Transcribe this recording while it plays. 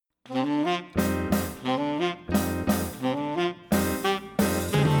Hi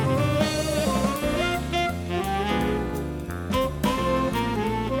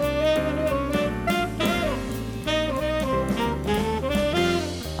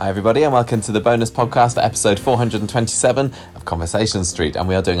everybody and welcome to the bonus podcast for episode 427 of Conversation Street, and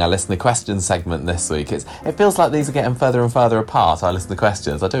we are doing our listener questions segment this week. It feels like these are getting further and further apart, our listener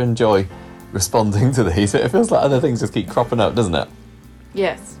questions. I do enjoy responding to these, but it feels like other things just keep cropping up, doesn't it?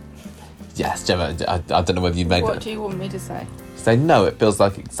 Yes. Yes, Gemma, I don't know whether you'd make What do you want me to say? Say no, it feels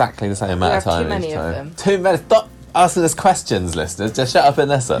like exactly the same amount of time too many each of time. them. Too many. Stop asking us questions, listeners. Just shut up and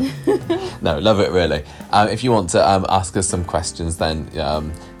listen. No, love it, really. If you want to ask us some questions, then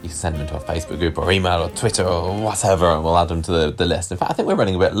you can send them to our Facebook group or email or Twitter or whatever, and we'll add them to the list. In fact, I think we're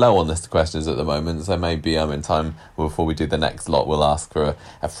running a bit low on list of questions at the moment, so maybe in time before we do the next lot, we'll ask for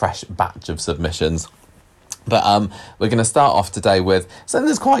a fresh batch of submissions. But we're going to start off today with something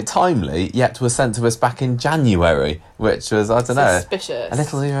that's quite timely, yet was sent to us back in January, which was, I don't know, suspicious. a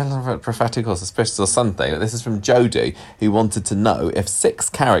little prophetic or suspicious or something. This is from Jodie, who wanted to know if 6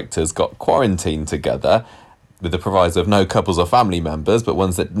 characters got quarantined together, with the proviso of no couples or family members, but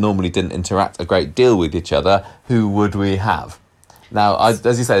ones that normally didn't interact a great deal with each other, who would we have? Now, as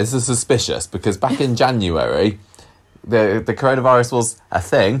you say, this is suspicious, because back in January, the coronavirus was a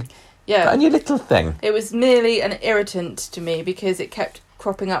thing. Yeah. A new little thing. It was merely an irritant to me because it kept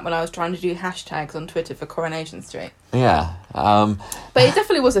cropping up when I was trying to do hashtags on Twitter for Coronation Street. Yeah. But it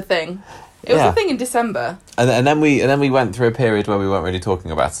definitely was a thing. It was a thing in December. And then we went through a period where we weren't really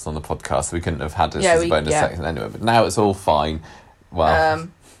talking about it on the podcast, so we couldn't have had this as a bonus section anyway. But now it's all fine. Well,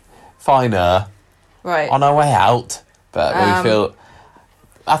 finer. Right. On our way out. But we feel...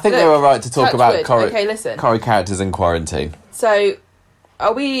 I think we're all right to talk about Corrie characters in quarantine. So,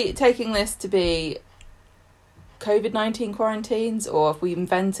 are we taking this to be COVID-19 quarantines, or have we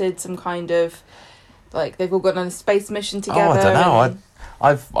invented some kind of, like, they've all gone on a space mission together? Oh, I don't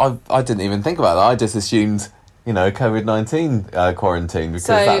know. I didn't even think about that. I just assumed, COVID-19 quarantine,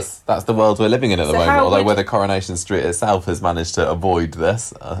 because that's the world we're living in at the moment. Although whether Coronation Street itself has managed to avoid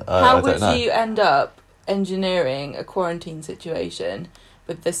this, I don't know. How would you end up engineering a quarantine situation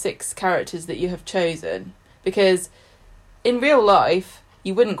with the 6 characters that you have chosen? Because in real life,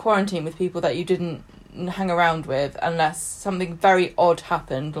 you wouldn't quarantine with people that you didn't hang around with unless something very odd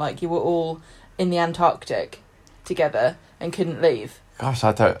happened, like you were all in the Antarctic together and couldn't leave. Gosh,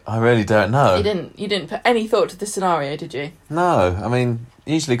 I really don't know. You didn't put any thought to the scenario, did you? No, I mean,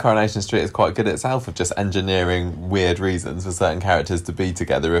 usually Coronation Street is quite good itself of just engineering weird reasons for certain characters to be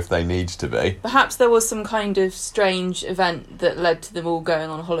together if they need to be. Perhaps there was some kind of strange event that led to them all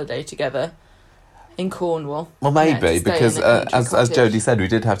going on holiday together in Cornwall. Well, maybe, because as Jodie said, we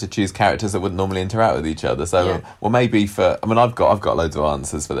did have to choose characters that wouldn't normally interact with each other. So, well, maybe I've got loads of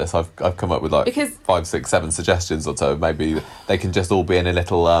answers for this. I've come up with 5, 6, 7 suggestions or so. Maybe they can just all be in a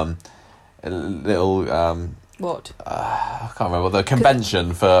little what? I can't remember the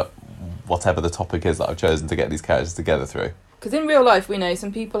convention for whatever the topic is that I've chosen to get these characters together through. Because in real life, we know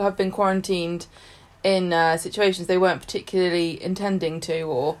some people have been quarantined in situations they weren't particularly intending to,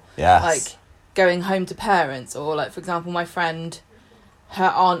 or like going home to parents, or like, for example, my friend, her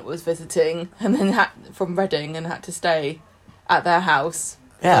aunt was visiting and then from Reading and had to stay at their house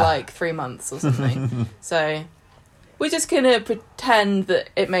for like 3 months or something. So we're just gonna pretend that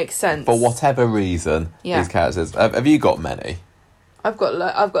it makes sense for whatever reason. These characters. Have you got many? I've got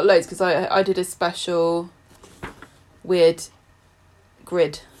loads, because I did a special weird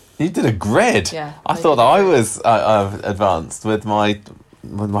grid. You did a grid? Yeah. I thought that I was advanced with my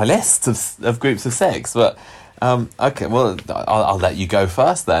list of groups of 6, but okay, well, I'll let you go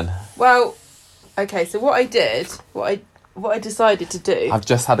first then. Well, okay, so what I decided to do, I've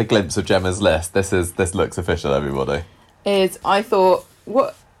just had a glimpse of Gemma's list. This looks official, everybody. Is I thought,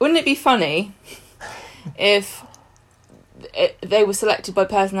 wouldn't it be funny if they were selected by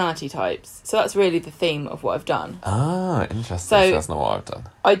personality types? So that's really the theme of what I've done. Ah, interesting. So that's not what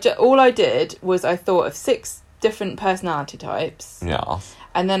I've done. All I did was I thought of 6 different personality types. Yeah.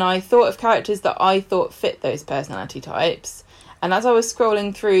 And then I thought of characters that I thought fit those personality types. And as I was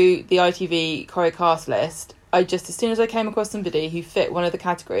scrolling through the ITV Corrie cast list, as soon as I came across somebody who fit one of the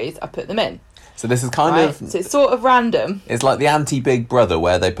categories, I put them in. So this is kind of... So it's sort of random. It's like the anti-Big Brother,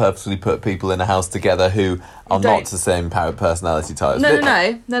 where they purposely put people in a house together who are not the same personality types.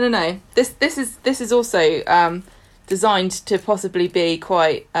 No. This is also designed to possibly be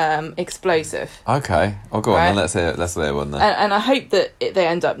quite explosive. Okay. Oh, go on then. Let's hear one then. And I hope that they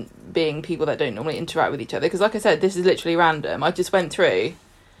end up being people that don't normally interact with each other, because like I said, this is literally random. I just went through.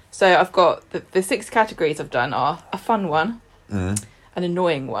 So I've got the 6 categories I've done are a fun one, an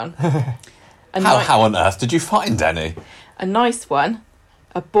annoying one. How on earth did you find any? A nice one,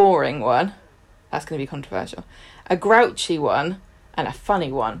 a boring one. That's going to be controversial. A grouchy one and a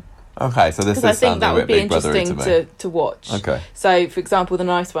funny one. Okay, so this is sounding a bit Big Brothery to me. Because I think that would be interesting to watch. Okay. So, for example, the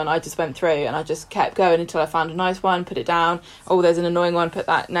nice one, I just went through and I just kept going until I found a nice one, put it down. Oh, there's an annoying one, put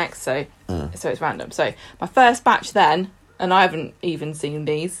that next. So it's random. So my first batch then, and I haven't even seen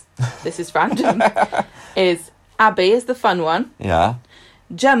these, this is random, is Abby as the fun one. Yeah.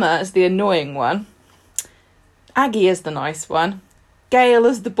 Gemma as the annoying one. Aggie as the nice one. Gail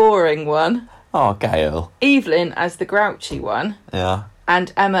as the boring one. Oh, Gail. Evelyn as the grouchy one. Yeah.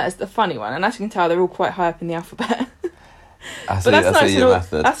 And Emma as the funny one. And as you can tell, they're all quite high up in the alphabet. That's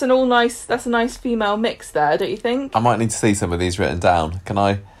method. That's a nice female mix there, don't you think? I might need to see some of these written down. Can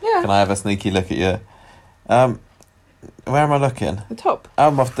I have a sneaky look at you? Where am I looking? The top.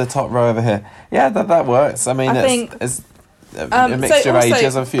 I'm off the top row over here. Yeah, that works. I mean, it's a mixture of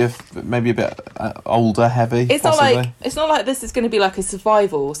ages. A few, maybe a bit older, heavy. It's not like this is going to be like a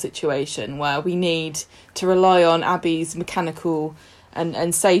survival situation where we need to rely on Abby's mechanical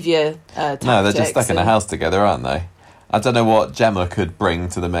and saviour tactics. No, they're just stuck in a house together, aren't they? I don't know what Gemma could bring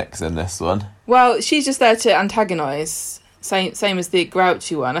to the mix in this one. Well, she's just there to antagonise, same as the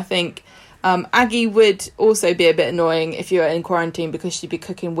grouchy one. I think Aggie would also be a bit annoying if you were in quarantine because she'd be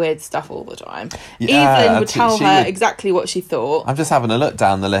cooking weird stuff all the time. Yeah, Evelyn would tell her exactly what she thought. I'm just having a look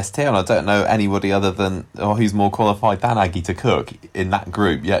down the list here and I don't know anybody other than, or who's more qualified than Aggie to cook in that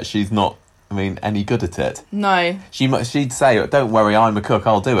group, yet she's not, any good at it. No. She'd say, don't worry, I'm a cook,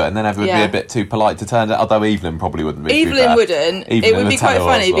 I'll do it. And then everyone would be a bit too polite to turn it, although Evelyn probably wouldn't be. Evelyn wouldn't. It would be quite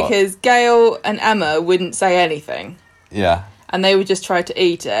funny because Gail and Emma wouldn't say anything. Yeah. And they would just try to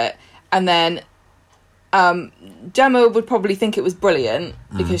eat it. And then Gemma would probably think it was brilliant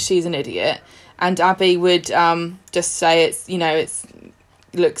because she's an idiot. And Abby would just say it's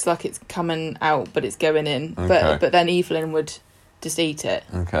looks like it's coming out, but it's going in. Okay. But then Evelyn would just eat it.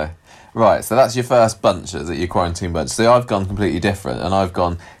 Okay. Right, so that's your first bunches at your quarantine bunch. So I've gone completely different, and I've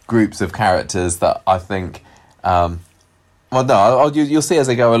gone groups of characters that I think... you'll see as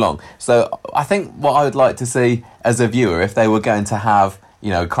I go along. So I think what I would like to see as a viewer, if they were going to have,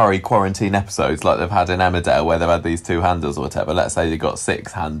 Corrie quarantine episodes like they've had in Emmerdale, where they've had these two handers or whatever, let's say they've got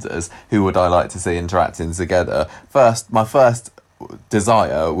 6 handers, who would I like to see interacting together? My first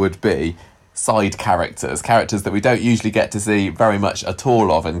desire would be side characters that we don't usually get to see very much at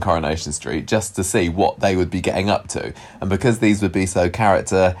all of in Coronation Street, just to see what they would be getting up to. And because these would be so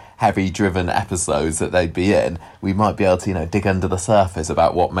character heavy driven episodes that they'd be in, we might be able to dig under the surface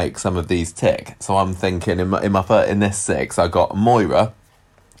about what makes some of these tick. So I'm thinking in this 6 I got Moira,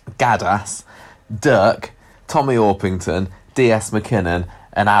 Gadass, Dirk, Tommy Orpington, DS McKinnon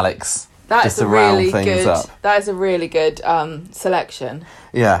and Alex. That is a really good selection.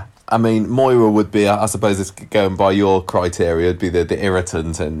 Yeah. Moira would be, I suppose, it's going by your criteria, would be the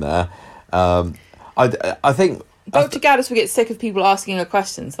irritant in there. I think Dr. Gaddis would get sick of people asking her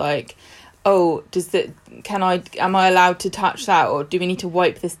questions like, "Oh, am I allowed to touch that, or do we need to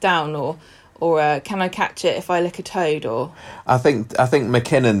wipe this down, or can I catch it if I lick a toad?" Or I think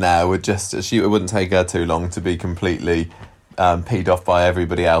McKinnon there it wouldn't take her too long to be completely peed off by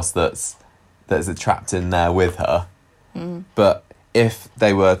everybody else that's trapped in there with her. But if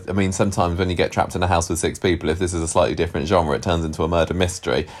they were, sometimes when you get trapped in a house with 6 people, if this is a slightly different genre, it turns into a murder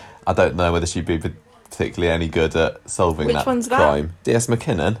mystery. I don't know whether she'd be particularly any good at solving that crime. That? DS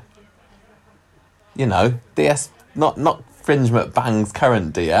McKinnon. DS, not Fringe McBang's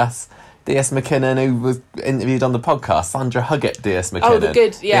current DS. DS McKinnon, who was interviewed on the podcast, Sandra Huggett DS McKinnon. Oh,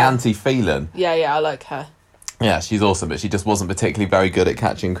 the anti-felon. Yeah, I like her. Yeah, she's awesome, but she just wasn't particularly very good at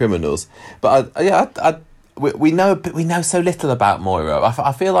catching criminals. But we know so little about Moira.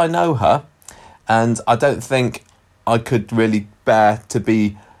 I feel I know her, and I don't think I could really bear to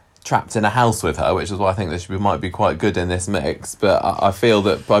be trapped in a house with her, which is why I think that she might be quite good in this mix. But I feel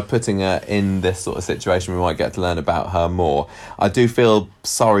that by putting her in this sort of situation, we might get to learn about her more. I do feel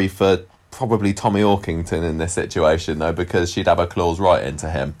sorry for probably Tommy Orpington in this situation, though, because she'd have her claws right into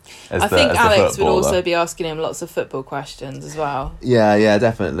him. I think Alex would also be asking him lots of football questions as well. Yeah,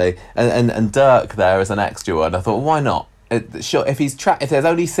 definitely. And Dirk there as an extra one, I thought, why not? If there's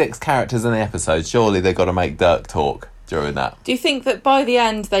only 6 characters in the episode, surely they've got to make Dirk talk during that. Do you think that by the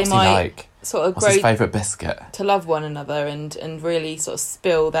end they might sort of grow his favourite biscuit to love one another and really sort of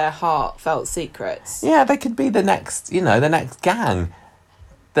spill their heartfelt secrets? Yeah, they could be the next gang.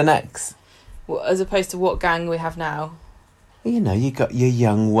 The next... As opposed to what gang we have now. You got your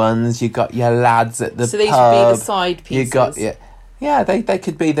young ones, you got your lads at the pub. So these would be the side pieces. You got they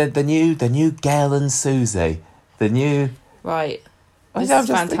could be the new Gail and Susie, the new. Right. This is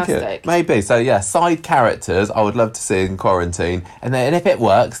fantastic. Maybe. So, yeah, side characters I would love to see in quarantine. And if it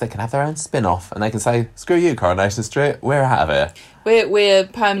works, they can have their own spin-off. And they can say, screw you, Coronation Street, we're out of here. We're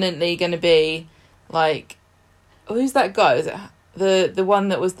permanently going to be, like... Who's that guy? Is it the one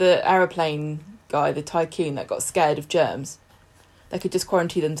that was the aeroplane guy, the tycoon that got scared of germs? They could just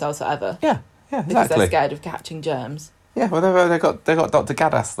quarantine themselves forever. Yeah, exactly. Because they're scared of catching germs. Yeah, well, they've got Dr.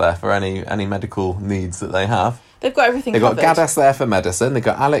 Gaddis there for any medical needs that they have. They've got everything covered. They've got Gaddis there for medicine. They've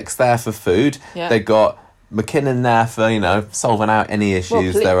got Alex there for food. Yeah. They've got McKinnon there for, solving out any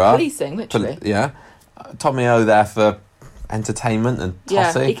issues there are. Policing, literally. Yeah. Tommy O there for entertainment and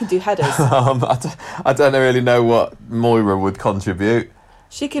tossy. Yeah, he can do headers. I don't really know what Moira would contribute.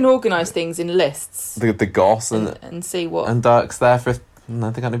 She can organise things in lists. The goss and see what... And Dirk's there for... No,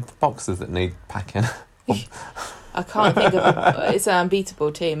 they got any boxes that need packing. I can't think of it's an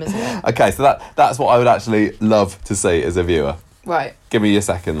unbeatable team, isn't it? Okay, so that's what I would actually love to see as a viewer. Right. Give me your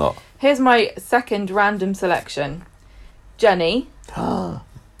second lot. Here's my second random selection. Jenny.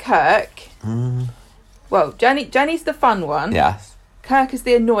 Kirk. Well, Jenny's the fun one. Yes. Kirk is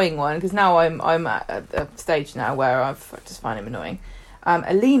the annoying one, because now I'm at a stage now where I've just find him annoying.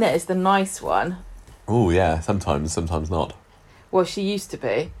 Alina is the nice one. Oh, yeah. Sometimes not. Well, she used to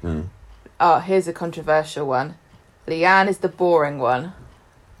be. Oh, here's a controversial one. Leanne is the boring one.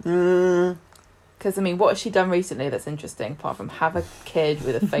 Because, what has she done recently that's interesting, apart from have a kid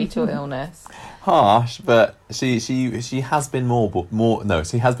with a fatal illness? Harsh, but she has been she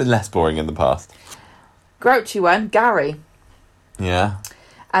has been less boring in the past. Grouchy one, Gary. Yeah.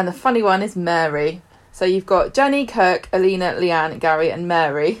 And the funny one is Mary. So you've got Jenny, Kirk, Alina, Leanne, Gary and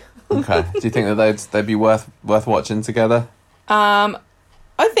Mary. Okay. Do you think that they'd be worth watching together?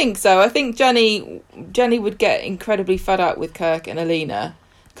 I think so. I think Jenny would get incredibly fed up with Kirk and Alina.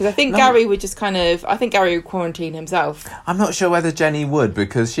 Because I think Gary would just I think Gary would quarantine himself. I'm not sure whether Jenny would,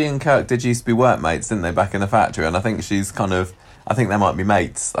 because she and Kirk did used to be workmates, didn't they, back in the factory? And I think she's I think they might be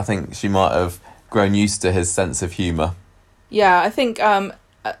mates. I think she might have grown used to his sense of humour. Yeah, I think, I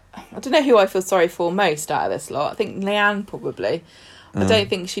don't know who I feel sorry for most out of this lot. I think Leanne, probably. I don't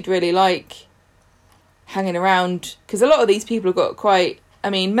think she'd really like hanging around, because a lot of these people have got quite...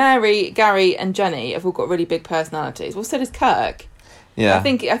 Mary, Gary and Jenny have all got really big personalities. Well, so does Kirk. Yeah. I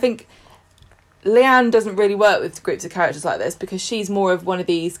think Leanne doesn't really work with groups of characters like this, because she's more of one of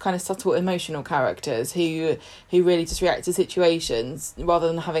these kind of subtle emotional characters who really just react to situations rather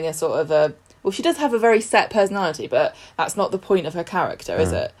than having a sort of a... Well, she does have a very set personality, but that's not the point of her character,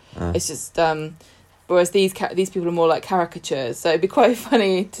 is it? It's just... Whereas these people are more like caricatures. So it'd be quite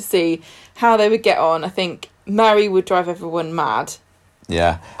funny to see how they would get on. I think Mary would drive everyone mad.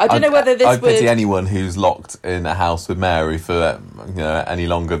 Yeah. I don't know whether this I'd pity anyone who's locked in a house with Mary for any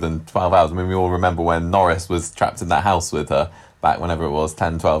longer than 12 hours. We all remember when Norris was trapped in that house with her back whenever it was,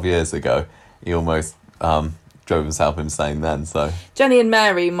 10, 12 years ago. He almost drove himself insane then. So Jenny and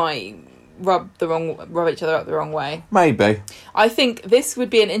Mary might rub each other up the wrong way. Maybe. I think this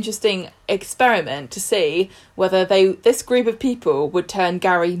would be an interesting experiment to see whether this group of people would turn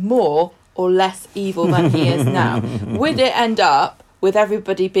Gary more or less evil than he is now. Would it end up with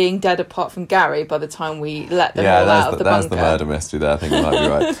everybody being dead apart from Gary by the time we let them all out of the bunker? That's the murder mystery there, I think you might be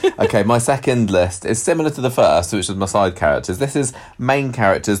right. Okay, my second list is similar to the first, which was my side characters. This is main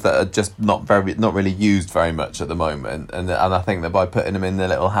characters that are just not really used very much at the moment. And I think that by putting them in their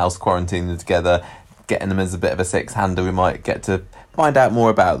little house, quarantining them together, getting them as a bit of a six-hander, we might get to find out more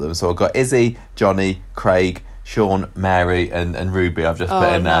about them. So I've got Izzy, Johnny, Craig, Sean, Mary and Ruby I've just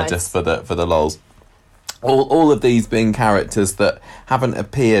put in there just for the lols. All of these being characters that haven't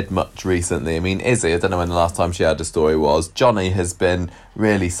appeared much recently. Izzy, I don't know when the last time she had a story was. Johnny has been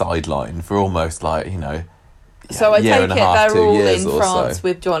really sidelined for almost so I take it they're all in France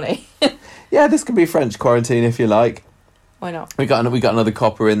with Johnny. Yeah, this could be French quarantine if you like. Why not? We got another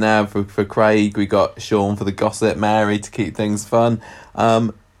copper in there for Craig. We got Sean for the gossip, Mary to keep things fun.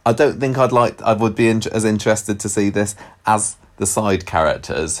 I don't think I would be as interested to see this as the side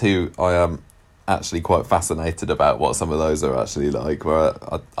characters, who I am actually quite fascinated about what some of those are actually like, where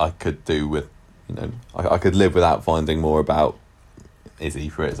I could do with, I could live without finding more about Izzy,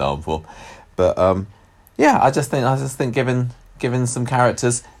 for example. But I just think given some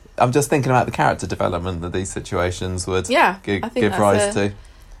characters, I'm just thinking about the character development that these situations would give rise to.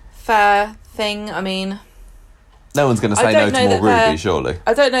 Fair thing. No one's going to say no to more Ruby, surely.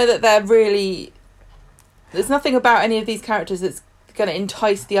 I don't know that they're really... There's nothing about any of these characters that's going to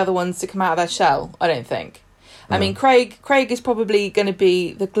entice the other ones to come out of their shell, I don't think. Craig is probably going to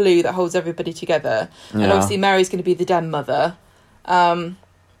be the glue that holds everybody together. Yeah. And obviously Mary's going to be the den mother. But,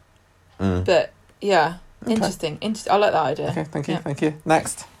 yeah. Okay. Interesting. I like that idea. Okay, thank you.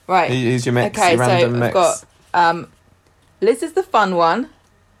 Next. Right. Who's your mix? Okay, your random mix? I've got Liz is the fun one,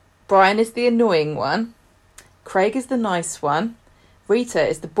 Brian is the annoying one, Craig is the nice one, Rita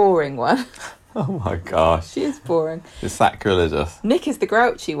is the boring one. Oh my gosh. She is boring. It's sacrilegious. Nick is the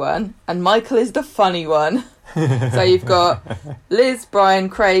grouchy one, and Michael is the funny one. So you've got Liz, Brian,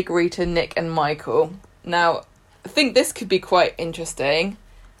 Craig, Rita, Nick and Michael. Now, I think this could be quite interesting.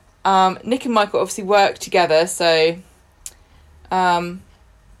 Nick and Michael obviously work together, so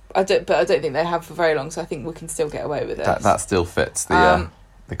I don't think they have for very long, so I think we can still get away with it. That still fits the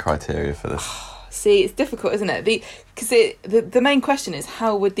criteria for this. See, it's difficult, isn't it? Because the main question is,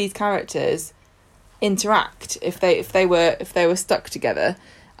 how would these characters interact if they were stuck together?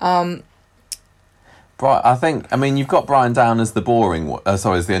 You've got Brian down as the boring one, as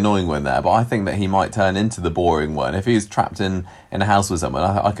the annoying one there, but I think that he might turn into the boring one. If he's trapped in a house with someone,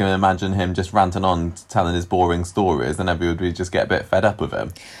 I can imagine him just ranting on, telling his boring stories, and everybody would just get a bit fed up with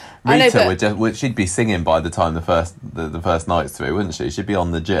him. Rita she'd be singing by the time the first night's through, wouldn't she? She'd be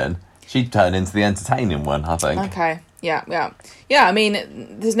on the gin. She'd turn into the entertaining one, I think. Okay. Yeah. I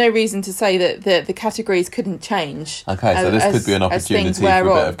mean, there's no reason to say that the categories couldn't change. Okay, so this could be an opportunity for a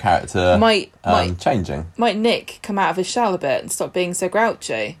bit of character changing. Might Nick come out of his shell a bit and stop being so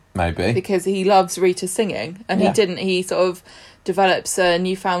grouchy? Maybe. Because he loves Rita singing, and he sort of develops a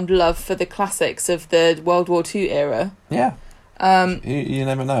newfound love for the classics of the World War II era. Yeah. You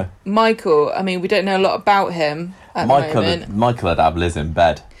never know. Michael, I mean, we don't know a lot about him at the moment. Michael would have Liz in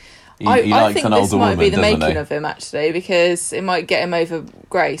bed. I think this might be the making of him, actually, because it might get him over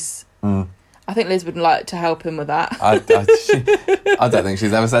Grace. Mm. I think Liz would like to help him with that. I don't think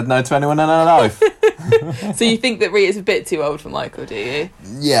she's ever said no to anyone in her life. So you think that Rita's a bit too old for Michael, do you?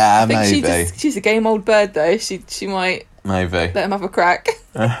 Yeah, maybe. She's a game old bird, though. She might maybe let him have a crack.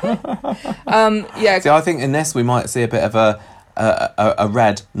 Yeah. See, I think in this we might see a bit of a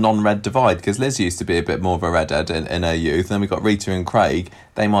red, non-red divide, because Liz used to be a bit more of a redhead in her youth, and then we've got Rita and Craig.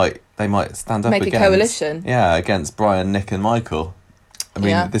 They might stand up against a coalition. Yeah, against Brian, Nick and Michael. I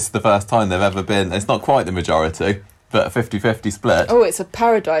mean, This is the first time they've ever been, it's not quite the majority, but a 50-50 split. Oh, it's a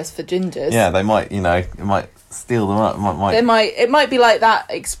paradise for gingers. Yeah, they might, it might steal them up. It might be like that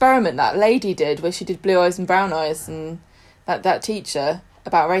experiment that lady did, where she did blue eyes and brown eyes, and that teacher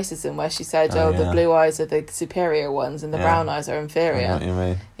about racism, where she said, the blue eyes are the superior ones and the brown eyes are inferior. I know what you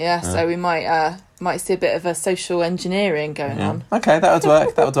mean. Yeah, so we might see a bit of a social engineering going on. Okay, that would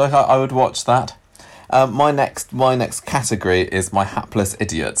work. I would watch that. My next category is my hapless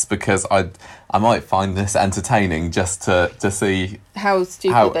idiots, because I might find this entertaining just to see how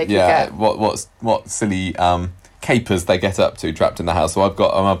stupid they could get. What silly capers they get up to trapped in the house. So I've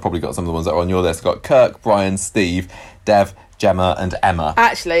probably got some of the ones that are on your list. I've got Kirk, Brian, Steve, Dev, Gemma and Emma.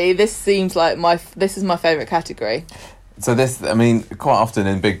 Actually, this seems like this is my favourite category. So quite often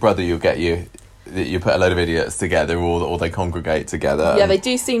in Big Brother you'll get you put a load of idiots together, or they congregate together. Yeah, they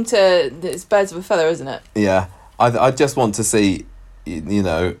do seem to. It's birds of a feather, isn't it? Yeah, I just want to see,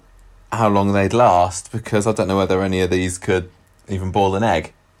 how long they'd last, because I don't know whether any of these could even boil an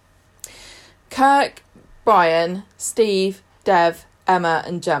egg. Kirk, Brian, Steve, Dev, Emma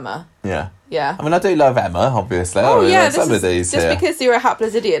and Gemma. Yeah. Yeah. I mean, I do love Emma, obviously. Because you're a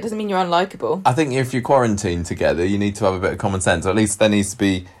hapless idiot doesn't mean you're unlikable. I think if you're quarantined together, you need to have a bit of common sense. Or at least there needs to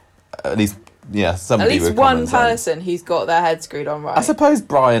be somebody with common sense. One person who's got their head screwed on right. I suppose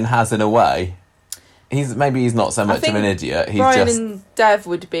Brian has, in a way. He's not so much of an idiot. Brian and Dev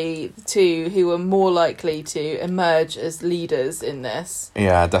would be the two who are more likely to emerge as leaders in this.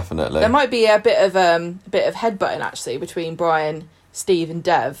 Yeah, definitely. There might be a bit of headbutting, actually, between Brian, Steve and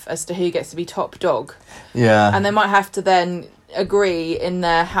Dev as to who gets to be top dog. Yeah. And they might have to then agree in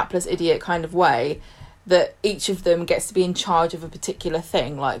their hapless idiot kind of way that each of them gets to be in charge of a particular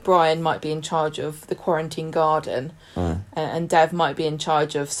thing. Like Brian might be in charge of the quarantine garden, and Dev might be in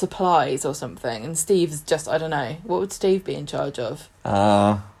charge of supplies or something, and Steve's just, I don't know, what would Steve be in charge of?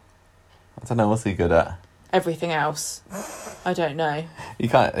 I don't know, what's he good at? Everything else. I don't know. You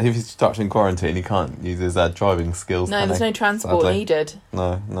can't, if he's stuck in quarantine, he can't use his driving skills. No, there's no transport needed.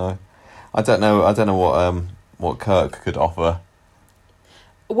 No. I don't know what Kirk could offer.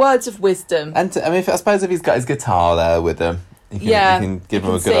 Words of wisdom. And I suppose if he's got his guitar there with him, he can give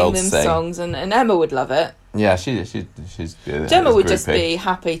him a good old sing. Songs, and Emma would love it. Yeah, she's Gemma would just be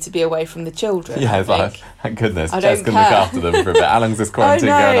happy to be away from the children. Yeah, it's like, thank goodness, Jess can look after them for a bit. How long's this quarantine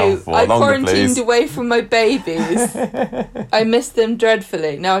going on for? I quarantined away from my babies. I miss them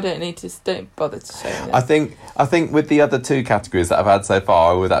dreadfully. No, I don't bother to show them. I think with the other two categories that I've had so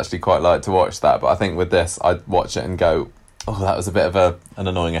far, I would actually quite like to watch that. But I think with this, I'd watch it and go, Oh, that was a bit of an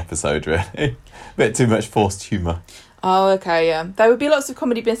annoying episode, really. A bit too much forced humour. Oh, okay, yeah. There would be lots of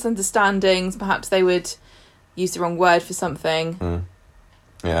comedy misunderstandings. Perhaps they would use the wrong word for something.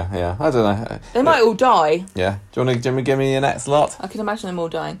 Yeah. I don't know. They might all die. Yeah. Do you want to give me your next lot? I can imagine them all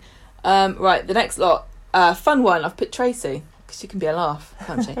dying. Right, the next lot. Fun one, I've put Tracy, because she can be a laugh,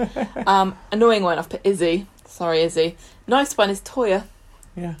 can't she? Annoying one, I've put Izzy. Sorry, Izzy. Nice one is Toyah.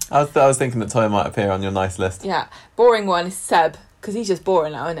 Yeah. I was thinking that Toyah might appear on your nice list. Yeah. Boring one is Seb, because he's just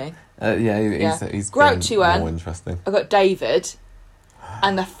boring now, isn't he? He's grouchy one. More interesting. I got David,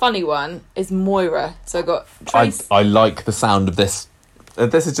 and the funny one is Moira. So I got Trace. I like the sound of this.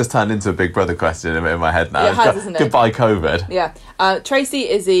 This has just turned into a Big Brother question in my head now. It has, isn't it? Goodbye, COVID. Yeah. Tracy,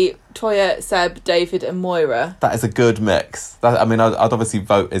 Izzy, Toyah, Seb, David, and Moira. That is a good mix. I'd obviously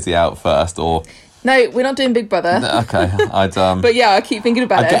vote Izzy out first, or. No, we're not doing Big Brother. Okay, But yeah, I keep thinking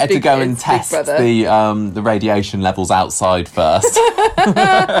about I'd get her to go and test the radiation levels outside first.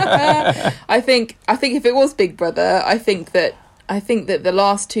 I think if it was Big Brother, I think that the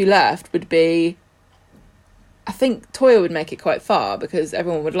last two left would be. I think Toyah would make it quite far because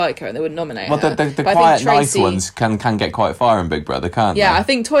everyone would like her and they would nominate her. Well, the quiet, nice ones can get quite far in Big Brother, can't they? Yeah, I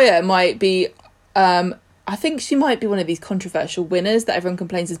think Toyah might be. I think she might be one of these controversial winners that everyone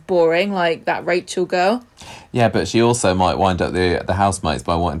complains is boring, like that Rachel girl. Yeah, but she also might wind up the housemates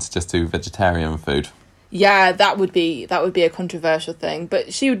by wanting to just do vegetarian food. Yeah, that would be a controversial thing,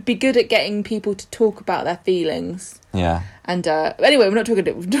 but she would be good at getting people to talk about their feelings. Yeah. And anyway, we're not talking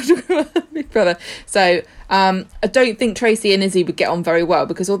about Big Brother. So I don't think Tracy and Izzy would get on very well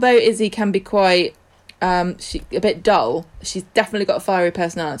because although Izzy can be quite a bit dull, she's definitely got a fiery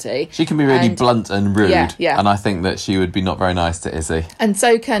personality. She can be really blunt and rude. Yeah. And I think that she would be not very nice to Izzy. And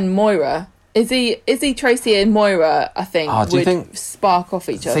so can Moira. Izzy, Tracy and Moira, I think, would spark off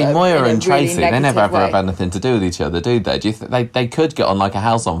each other. See, Moira and Tracy, really they never ever way. have anything to do with each other, do they? Do you think they could get on like a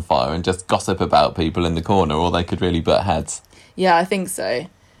house on fire and just gossip about people in the corner, or they could really butt heads? Yeah, I think so.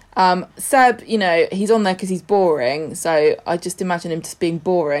 Seb, he's on there because he's boring, so I just imagine him just being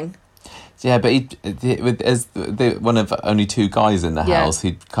boring. Yeah, but as one of only two guys in the house,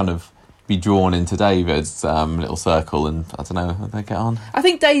 he'd kind of be drawn into David's little circle, and I don't know how they get on. I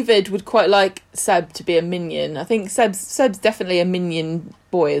think David would quite like Seb to be a minion. I think Seb's definitely a minion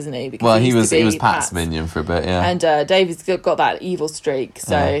boy, isn't he? Because he was Pat's minion for a bit, yeah. And David's got that evil streak,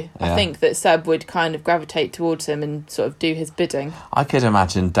 so I think that Seb would kind of gravitate towards him and sort of do his bidding. I could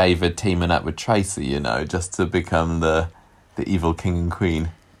imagine David teaming up with Tracy, just to become the evil king and queen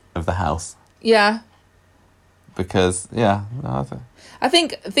of the house. Yeah. Because I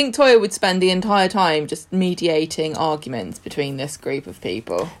think Toyah would spend the entire time just mediating arguments between this group of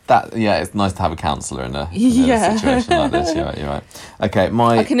people. It's nice to have a counsellor in a situation like this. You're right. Okay,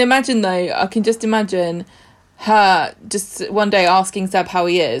 I can just imagine her just one day asking Seb how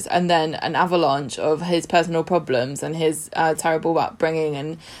he is, and then an avalanche of his personal problems and his terrible upbringing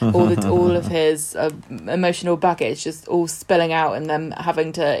and all of his emotional baggage just all spilling out, and them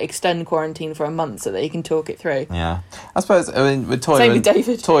having to extend quarantine for a month so that he can talk it through. Yeah, I suppose. With Toyah, same with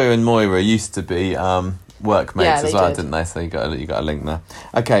David. Toyah and Moira used to be workmates as well, didn't they? So you got a link there.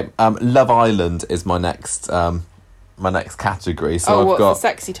 Okay, Love Island is my next category. So I've got the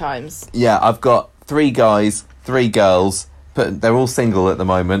sexy times. Yeah, I've got 3 guys, 3 girls, but they're all single at the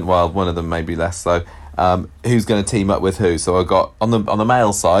moment. Well, one of them maybe less so. Who's going to team up with who? So I got on the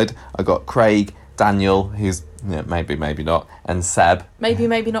male side, I got Craig, Daniel, who's maybe not, and Seb.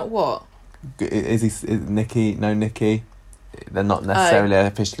 Maybe not what? Is Nikki? No, Nikki. They're not necessarily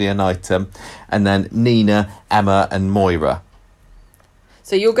officially an item. And then Nina, Emma, and Moira.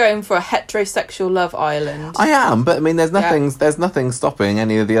 So you're going for a heterosexual Love Island. I am, but I mean, there's nothing stopping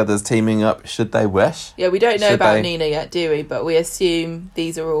any of the others teaming up should they wish. Yeah, we don't know about Nina yet, do we? But we assume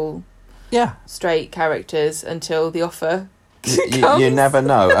these are all straight characters until the offer comes. You never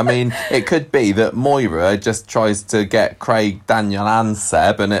know. I mean, it could be that Moira just tries to get Craig, Daniel and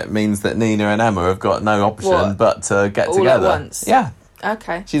Seb, and it means that Nina and Emma have got no option but to get all together. At once? Yeah.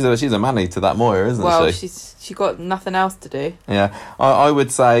 Okay. She's a manny to that Moira, isn't she? Well, she got nothing else to do. Yeah. I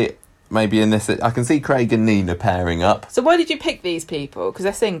would say maybe in this, I can see Craig and Nina pairing up. So why did you pick these people? Because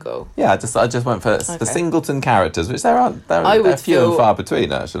they're single? Yeah, I just went for the singleton characters, which they're few and far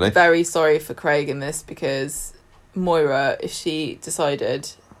between, actually. Very sorry for Craig in this, because Moira, if she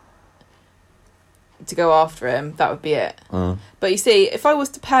decided to go after him, that would be it. But you see, if I was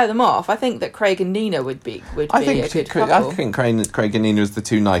to pair them off, I think that Craig and Nina would be a good couple. I think Craig and Nina as the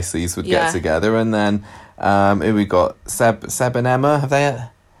 2 niceys would get together, and then who we got? Seb and Emma.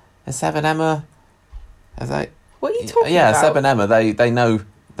 Is Seb and Emma? Have they? What are you talking about? Yeah, Seb and Emma.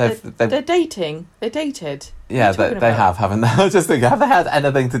 They They're dating. They dated. Yeah, they have, haven't they? I was just thinking, have they had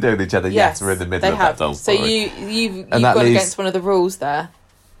anything to do with each other? Yes, we're in the middle of that whole story. So you've gone against one of the rules there.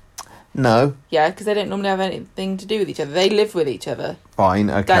 No. Yeah, because they don't normally have anything to do with each other. They live with each other. Fine,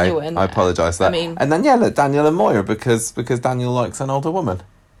 okay. Daniel and, I apologise for that. And then, Daniel and Moira, because Daniel likes an older woman.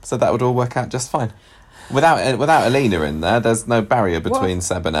 So that would all work out just fine. Without Alina in there, there's no barrier between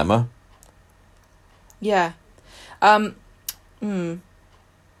Seb and Emma. Yeah. No?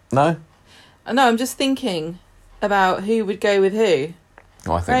 No, I'm just thinking about who would go with who.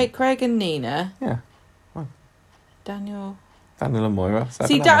 Oh, I think... Craig and Nina. Yeah. Oh. Daniel and Moira.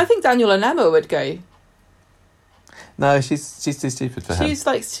 I think Daniel and Emma would go. No, she's too stupid for him. She's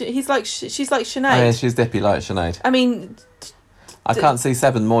like Sinead. Oh, yeah, she's dippy like Sinead. I mean... I can't see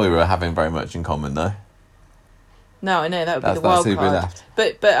Seb and Moira having very much in common, though. No, I know, that would be the wild card. Left.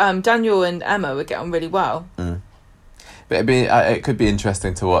 But Daniel and Emma would get on really well. Mm. But it could be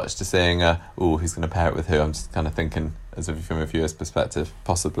interesting to watch, to seeing, who's going to pair it with who. I'm just kind of thinking, from a viewer's perspective,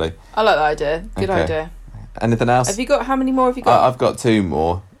 possibly. I like that idea. Good idea. Anything else? How many more have you got? I've got 2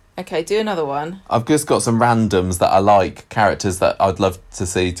 more. Okay, do another one. I've just got some randoms that I like, characters that I'd love to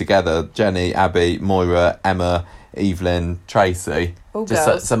see together. Jenny, Abby, Moira, Emma, Evelyn, Tracy. All just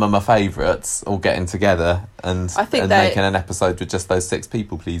girls. Some of my favourites all getting together and making an episode with just those 6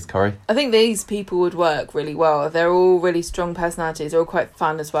 people, please, Corrie. I think these people would work really well. They're all really strong personalities. They're all quite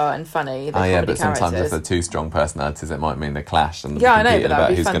fun as well and funny. They're but sometimes if they're 2 strong personalities, it might mean they clash and I know, but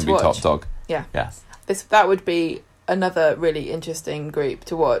about who's going to be top dog. Yeah. Yes. That would be another really interesting group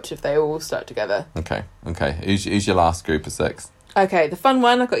to watch if they all stuck together. Okay. Who's your last group of 6? Okay, the fun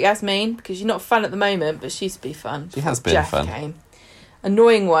one, I've got Yasmin, because she's not fun at the moment, but she used to be fun. She has been Jeff fun. Came.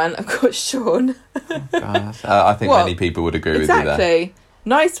 Annoying one, I've got Sean. Oh, gosh. I think many people would agree with you there. Exactly.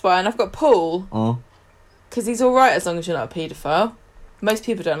 Nice one, I've got Paul. Because he's all right as long as you're not a paedophile. Most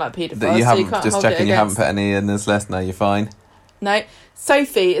people don't like paedophiles, you haven't, so you can't just hold checking it you haven't put any in this list. No, you're fine. No.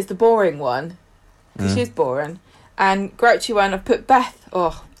 Sophie is the boring one, because she's boring. And grouchy one, I've put Beth.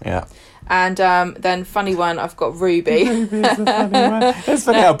 Oh. Yeah. And then funny one, I've got Ruby. It's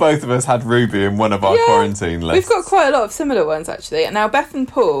funny how both of us had Ruby in one of our quarantine lists. We've got quite a lot of similar ones, actually. And now Beth and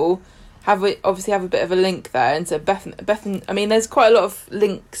Paul obviously have a bit of a link there. And so Beth and I mean, there's quite a lot of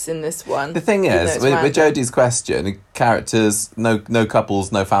links in this one. The thing is, with Jodie's question, characters, no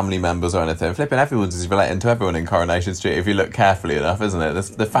couples, no family members or anything. Flipping, everyone's relating to everyone in Coronation Street if you look carefully enough, isn't it?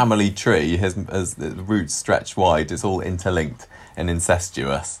 The family tree has the roots stretched wide. It's all interlinked and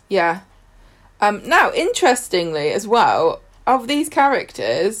incestuous. Yeah. Now, interestingly as well, of these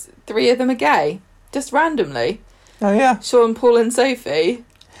characters, 3 of them are gay. Just randomly. Oh, yeah. Sean, Paul and Sophie.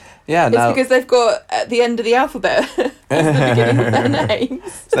 Yeah, it's because they've got at the end of the alphabet as the beginning of their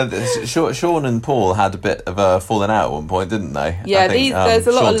names. So Sean and Paul had a bit of a falling out at one point, didn't they? Yeah, there's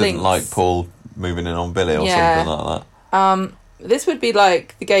a lot Sean of links. didn't like Paul moving in on Billy or something like that. This would be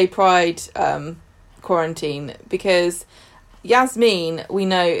like the gay pride quarantine, because Yasmin, we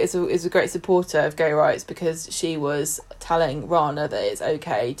know, is a great supporter of gay rights, because she was telling Rana that it's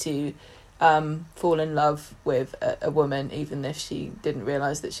okay to fall in love with a woman even if she didn't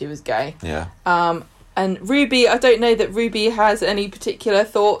realise that she was gay. Yeah. And Ruby, I don't know that Ruby has any particular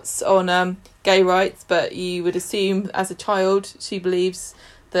thoughts on gay rights, but you would assume as a child she believes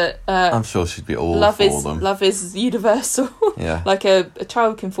that I'm sure she'd be all love for them. Love is universal. Yeah. Like a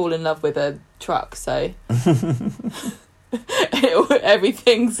child can fall in love with a truck, so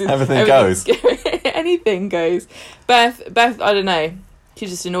everything goes. Anything goes. Beth, I don't know. She's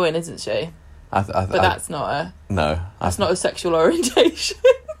just annoying, isn't she? That's not a sexual orientation.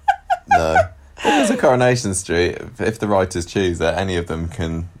 No. If it's a Coronation Street, if the writers choose it, any of them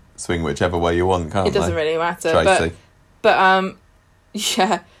can swing whichever way you want, can't they? It doesn't really matter. Tracy. But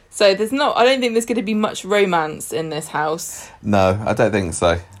yeah. So I don't think there's going to be much romance in this house. No, I don't think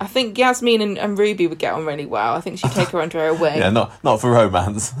so. I think Yasmin and Ruby would get on really well. I think she'd take her under her wing. Yeah, not for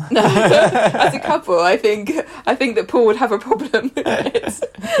romance. No, as a couple, I think that Paul would have a problem with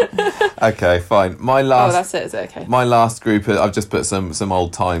it. Okay, fine. That's it. Is it okay? My last group, I've just put some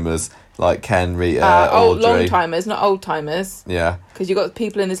old timers like Ken, Rita, Audrey. Long timers, not old timers. Yeah. Because you've got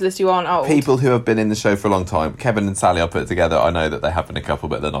people in this list who aren't old. People who have been in the show for a long time. Kevin and Sally, I'll put it together. I know that they have been a couple,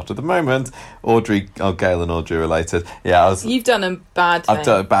 but they're not at the moment. Audrey, Gail and Audrey related. Yeah, You've done a bad thing. I've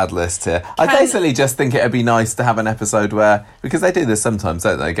done a bad list here. I basically just think it'd be nice to have an episode where, because they do this sometimes,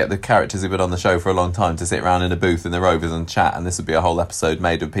 don't they? Get the characters who've been on the show for a long time to sit around in a booth in the Rovers and chat, and this would be a whole episode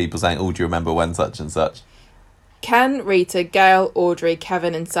made of people saying, "Oh, do you remember when such and such?" Ken, Rita, Gail, Audrey,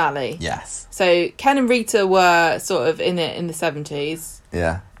 Kevin and Sally. Yes. So Ken and Rita were sort of in it in the 70s.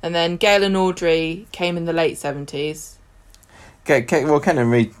 Yeah. And then Gail and Audrey came in the late 70s. Ken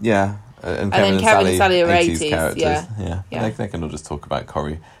and Reed, yeah. And Kevin and Sally are 80s characters. Yeah. They can all just talk about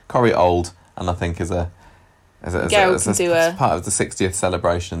Corrie. Corrie old, and I think as part of the 60th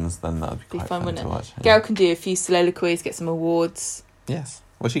celebrations, then that would be quite fun to watch. Gail can do a few soliloquies, get some awards. Yes.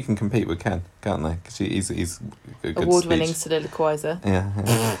 Well, she can compete with Ken, can't they? Because he's a good award-winning soliloquizer.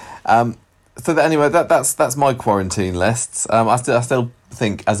 Yeah. So anyway, that's my quarantine lists. I still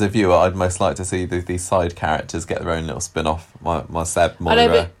think as a viewer, I'd most like to see these side characters get their own little spin-off. My Seb,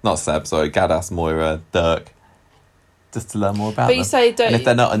 Moira, not Seb, sorry, Gadas, Moira, Dirk, just to learn more about them. You say don't. And if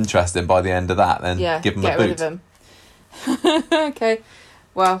they're not interested by the end of that, then give them a boot. Get rid of them. Okay.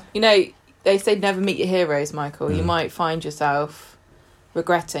 Well, they say never meet your heroes, Michael. You might find yourself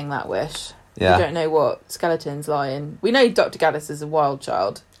regretting that wish. Yeah. We don't know what skeletons lie in. We know Dr. Gaddis is a wild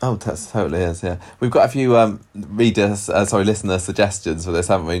child. Oh, that totally is, yeah. We've got a few listener suggestions for this,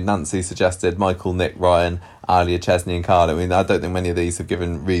 haven't we? Nancy suggested Michael, Nick, Ryan, Alia, Chesney and Carla. I mean, I don't think many of these have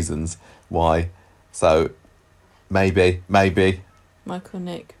given reasons why. So, maybe. Michael,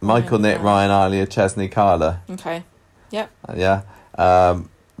 Nick, Ryan, Alia, Chesney, Carla. Okay. Yep. Yeah.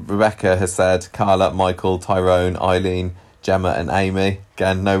 Rebecca has said Carla, Michael, Tyrone, Eileen, Gemma and Amy.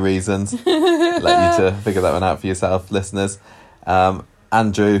 Again, no reasons. Let you to figure that one out for yourself, listeners.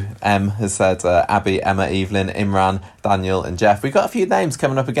 Andrew M has said Abby, Emma, Evelyn, Imran, Daniel and Jeff. We've got a few names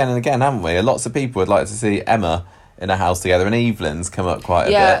coming up again and again, haven't we? Lots of people would like to see Emma in a house together, and Evelyn's come up quite a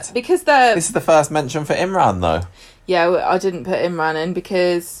bit. Yeah, because this is the first mention for Imran, though. Yeah, I didn't put Imran in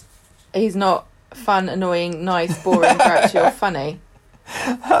because he's not fun, annoying, nice, boring, grouchy or funny.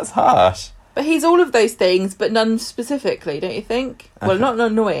 That's harsh. But he's all of those things, but none specifically, don't you think? Okay. Well, not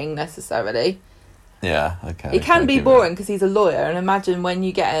annoying necessarily. Yeah, okay. It can be boring because he's a lawyer, and imagine when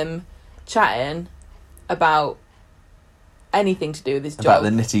you get him chatting about anything to do with his job. About the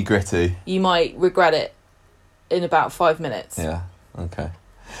nitty-gritty. You might regret it in about 5 minutes. Yeah, okay.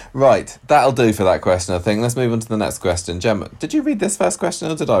 Right, that'll do for that question, I think. Let's move on to the next question. Gemma, did you read this first question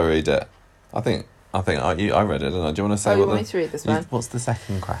or did I read it? I think I read it, didn't I? Do you want to say you want me to read this one? What's the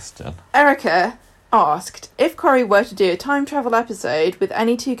second question? Erica asked, if Corrie were to do a time travel episode with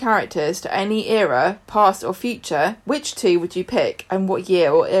any two characters to any era, past or future, which two would you pick and what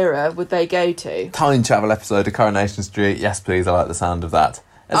year or era would they go to? Time travel episode of Coronation Street. Yes, please. I like the sound of that.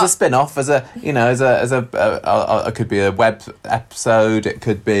 As a spin-off, it could be a web episode, it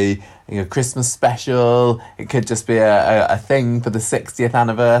could be a Christmas special, it could just be a thing for the 60th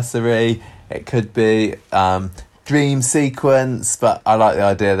anniversary, it could be dream sequence, but I like the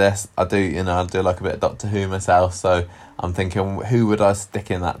idea of this. I do like a bit of Doctor Who myself, so I'm thinking, who would I stick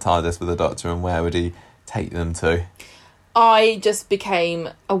in that TARDIS with the Doctor and where would he take them to? I just became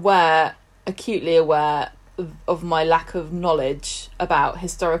acutely aware of my lack of knowledge about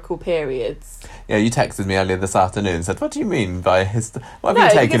historical periods. Yeah, you texted me earlier this afternoon and said, what do you mean by what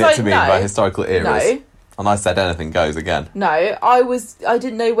have you taken it to mean by historical eras? No. And I said anything goes again. No, I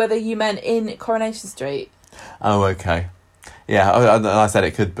didn't know whether you meant in Coronation Street. Oh, okay. Yeah, I said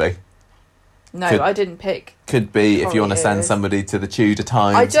it could be. No, I didn't pick. Could be if you want to send somebody to the Tudor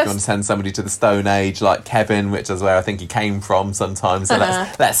times, if you want to send somebody to the Stone Age, like Kevin, which is where I think he came from sometimes. So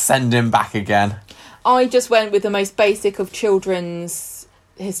let's send him back again. I just went with the most basic of children's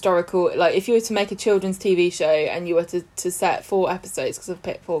historical... Like, if you were to make a children's TV show and you were to set 4 episodes, because I've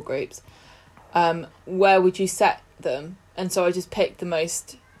picked 4 groups, where would you set them? And so I just picked the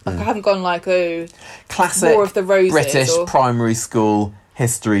most... Like, I haven't gone classic War of the Roses British primary school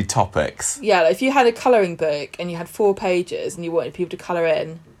history topics. Yeah, like if you had a colouring book and you had 4 pages and you wanted people to colour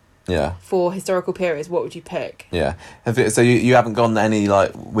in for historical periods, what would you pick? Yeah. So you haven't gone any,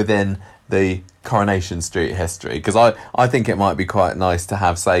 within the Coronation Street history? Because I think it might be quite nice to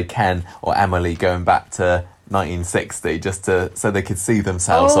have, say, Ken or Emily going back to 1960 just so they could see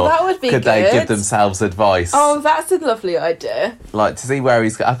themselves. Oh, that would be good. Could they give themselves advice? Oh, that's a lovely idea. Like, to see where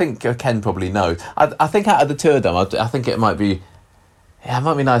he's... I think Ken probably knows. I think out of the two of them, I think it might be... Yeah, it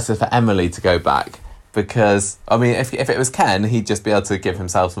might be nicer for Emily to go back. Because, I mean, if it was Ken, he'd just be able to give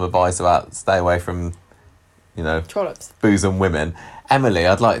himself some advice about stay away from, trollops, booze and women. Emily,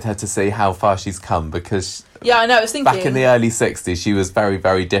 I'd like her to see how far she's come because... Yeah, I know, I was thinking... Back in the early 60s, she was very,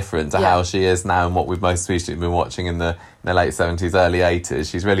 very different to how she is now and what we've most recently been watching in the late 70s, early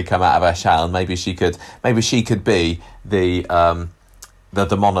 80s. She's really come out of her shell, and maybe she could be the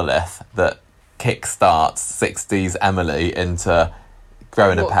monolith that kickstarts 60s Emily into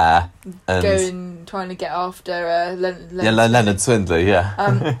growing a pair and trying to get after Leonard Swindley.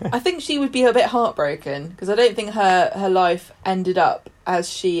 I think she would be a bit heartbroken because I don't think her life ended up as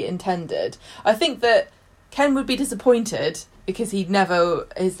she intended. I think that Ken would be disappointed because he never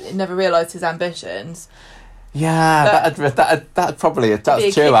realised his ambitions. Yeah, that probably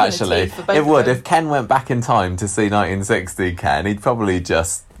that's true. Actually, it would. If Ken went back in time to see 1960 Ken, he'd probably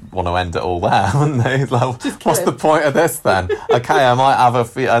just want to end it all there, wouldn't he? Like, what's the point of this then? Okay, I might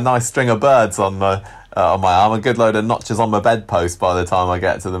have a nice string of birds on my arm, a good load of notches on my bedpost by the time I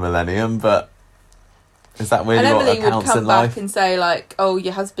get to the millennium, but is that really what counts in life? And Emily would come back and say, like, oh,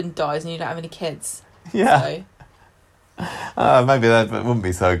 your husband dies and you don't have any kids. Yeah. So. Maybe that wouldn't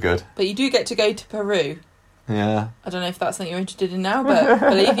be so good. But you do get to go to Peru. Yeah. I don't know if that's something you're interested in now, but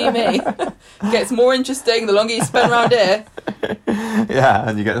believe you me, it gets more interesting the longer you spend around here. Yeah,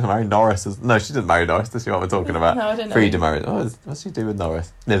 and you get to marry Norris. No, she didn't marry Norris. Does she know what we're talking about? No, I don't know. Frida married. What's she do with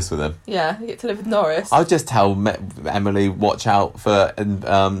Norris? Lives with him. Yeah, you get to live with Norris. I'll just tell Emily, watch out for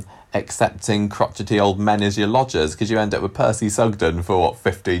accepting crotchety old men as your lodgers, because you end up with Percy Sugden for,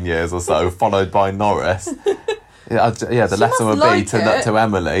 15 years or so, followed by Norris. The lesson would be to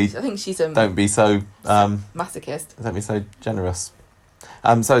Emily. I think she's don't be so masochist. Don't be so generous.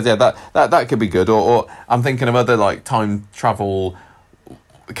 That could be good. Or I'm thinking of other like time travel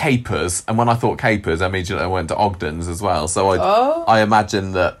capers, and when I thought capers, immediately I went to Ogdens as well. So I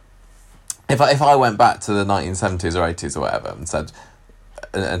imagine that if I went back to the 1970s or 80s or whatever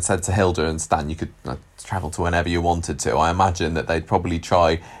and said to Hilda and Stan, you could travel to whenever you wanted to, I imagine that they'd probably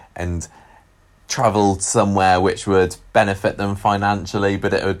try and travel somewhere which would benefit them financially,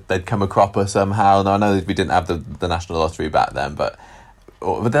 but they'd come a cropper somehow. Now I know that we didn't have the National Lottery back then, but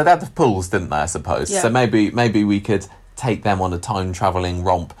they had the pools, didn't they, I suppose? Yeah. So maybe we could take them on a time travelling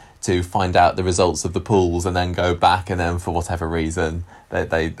romp to find out the results of the pools and then go back, and then for whatever reason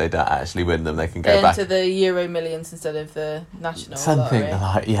they don't actually win them, they can go back into the Euro Millions instead of the National something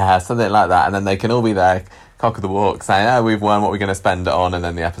Lottery. Something like that, and then they can all be there cock of the walk saying, oh, we've won, what we're going to spend it on, and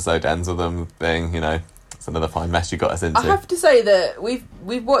then the episode ends with them being, it's another fine mess you got us into. I have to say that we've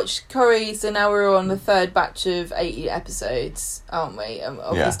watched Corrie, so now we're on the third batch of 80 episodes, aren't we,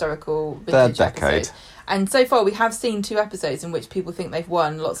 of historical vintage third decade episodes. And so far we have seen 2 episodes in which people think they've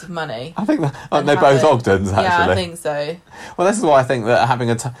won lots of money. I think they're both Ogdens, actually. Yeah, I think so. Well, this is why I think that having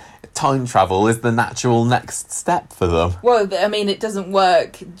a time travel is the natural next step for them. Well, I mean, it doesn't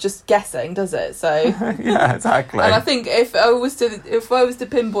work just guessing, does it? So yeah, exactly. And I think if I was to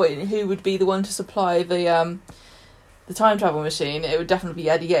pinpoint who would be the one to supply the time travel machine, it would definitely be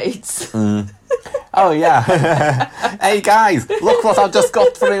Eddie Yates. Oh yeah. Hey guys, look what I've just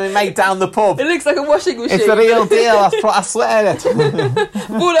got for him made down the pub. It looks like a washing machine. It's the real deal, I swear it.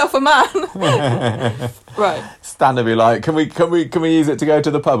 Bought it off a man. Right. Stan would be like, can we use it to go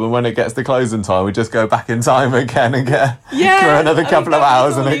to the pub, and when it gets to closing time we just go back in time again and get for another couple of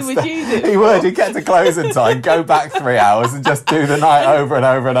hours, and he would. He'd get to closing time, go back 3 hours and just do the night over and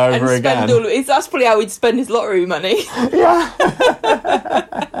over and over again. That's probably how he'd spend his lottery money. Yeah.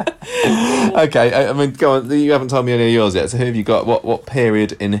 Okay, I mean, go on. You haven't told me any of yours yet. So who have you got? What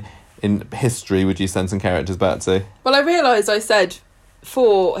period in history would you send some characters back to? Well, I realised I said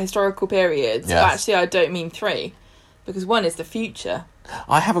 4 historical periods. Yes. But actually, I don't mean 3, because 1 is the future.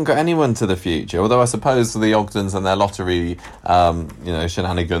 I haven't got anyone to the future, although I suppose the Ogdens and their lottery,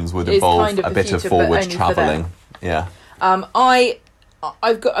 shenanigans would involve kind of a bit future, of forward travelling. Yeah.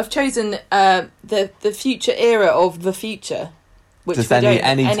 I've chosen the future era of the future. Which just we don't,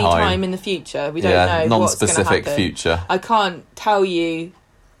 any time in the future. We don't know what's going to happen. Non-specific future. I can't tell you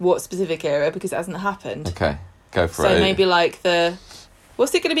what specific era because it hasn't happened. Okay, go for it. So maybe like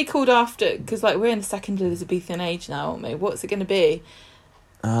what's it going to be called after? Because like we're in the second Elizabethan age now, aren't we? What's it going to be?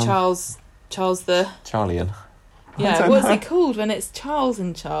 Charles the... Charlian. Yeah, what's it called when it's Charles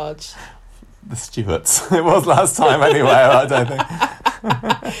in charge? The Stuarts. It was last time anyway, I don't think.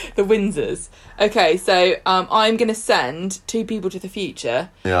 The Windsors. Okay, so I'm going to send 2 people to the future,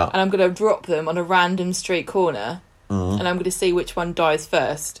 and I'm going to drop them on a random street corner, and I'm going to see which one dies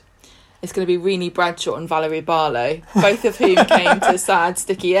first. It's going to be Renée Bradshaw and Valerie Barlow, both of whom came to sad,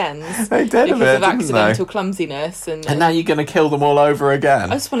 sticky ends they did because of accidental clumsiness. And now you're going to kill them all over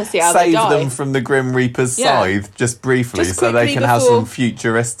again. I just want to see how they die. Save them from the Grim Reaper's scythe, just briefly, so they can have some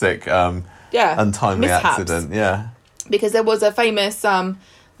futuristic, untimely accident. Yeah. Because there was a famous,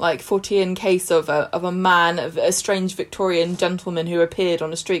 Fortean case of a man, of a strange Victorian gentleman who appeared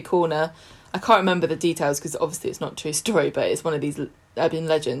on a street corner. I can't remember the details because obviously it's not a true story, but it's one of these urban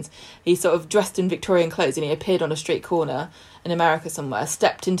legends. He sort of dressed in Victorian clothes and he appeared on a street corner in America somewhere,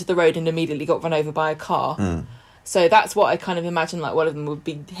 stepped into the road and immediately got run over by a car. So that's what I kind of imagine, like one of them would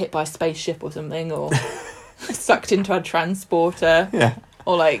be hit by a spaceship or something, or sucked into a transporter,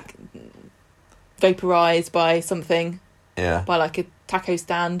 or like vaporized by something, by like a taco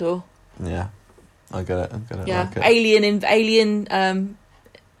stand, or I get it. Yeah, like alien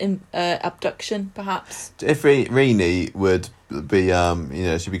abduction, perhaps. If Rini would be,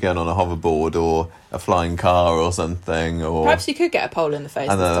 she'd be going on a hoverboard or a flying car or something, or perhaps you could get a pole in the face.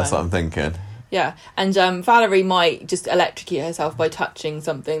 I know, that's what I'm thinking. Yeah, and Valerie might just electrocute herself by touching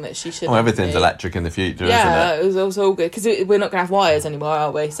something that she shouldn't. Oh, everything's electric in the future, isn't it? Yeah, it was also all good, because we're not going to have wires anymore,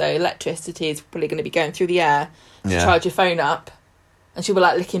 are we? So electricity is probably going to be going through the air to charge your phone up, and she'll be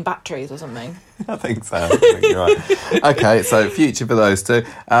like licking batteries or something. I think so. I think you're right. Okay, so future for those two.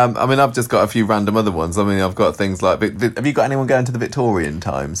 I've just got a few random other ones. I've got things like... Have you got anyone going to the Victorian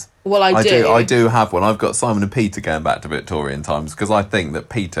times? Well, I do. I do have one. I've got Simon and Peter going back to Victorian times, because I think that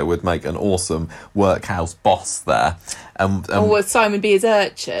Peter would make an awesome workhouse boss there. Or would Simon be his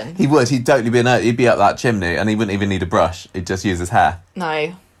urchin? He would. He'd totally be he'd be up that chimney, and he wouldn't even need a brush. He'd just use his hair.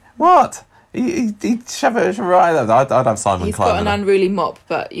 No. What? He'd shove it right there. I'd have Simon He's climbing. He's got an unruly mop,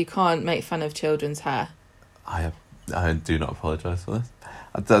 but you can't make fun of children's hair. I do not apologise for this.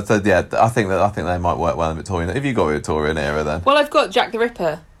 So yeah, I think they might work well in Victorian. Have you got Victorian era then? Well, I've got Jack the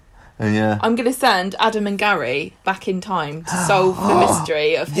Ripper. Yeah. I'm going to send Adam and Gary back in time to solve the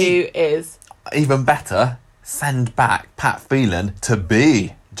mystery of who is. Even better, send back Pat Phelan to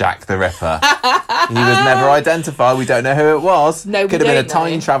be Jack the Ripper. He was never identified. We don't know who it was. No, could have been a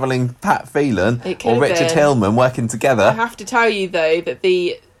time-travelling Pat Phelan or Richard Hillman working together. I have to tell you, though, that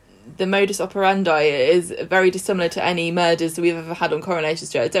the modus operandi is very dissimilar to any murders that we've ever had on Coronation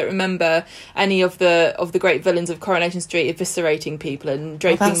Street. I don't remember any of the great villains of Coronation Street eviscerating people and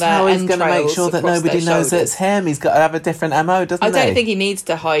draping their entrails. That's how he's going to make sure that nobody knows it's him. He's got to have a different MO, doesn't he? I don't think he needs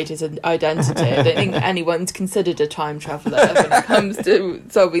to hide his identity. I don't think that anyone's considered a time traveller when it comes to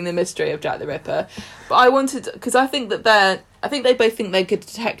solving the mystery of Jack the Ripper. But because I think they both think they're good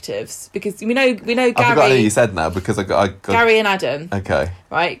detectives, because we know Gary. I forgot who you said now, because I got Gary and Adam. Okay.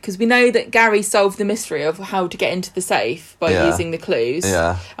 Right, because we know that Gary solved the mystery of how to get into the safe by using the clues.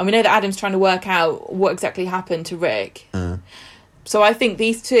 Yeah. And we know that Adam's trying to work out what exactly happened to Rick. So I think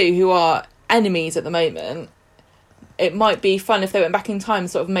these two, who are enemies at the moment, it might be fun if they went back in time,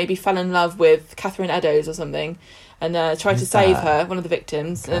 sort of maybe fell in love with Catherine Eddowes or something, and tried to save her, one of the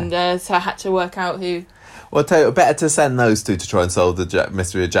victims, and so had to work out who. Well, tell you, better to send those two to try and solve the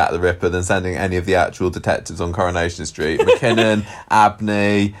mystery of Jack the Ripper than sending any of the actual detectives on Coronation Street. McKinnon,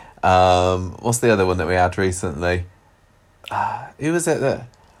 Abney, what's the other one that we had recently? Who was it that...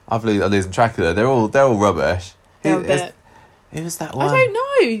 I'm losing track of it. They're all rubbish. Who was that one? I don't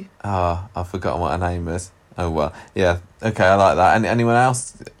know. Oh, I've forgotten what her name is. Oh, well. Yeah, okay, I like that. Anyone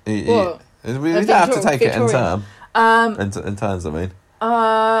else? What? We don't have to take it in turn. In turns, I mean.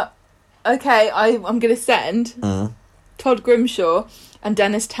 Okay, I'm going to send Todd Grimshaw and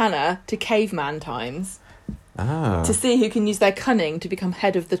Dennis Tanner to caveman times to see who can use their cunning to become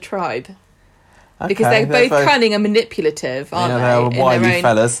head of the tribe. Okay, because they're both cunning and manipulative, aren't they? They're wily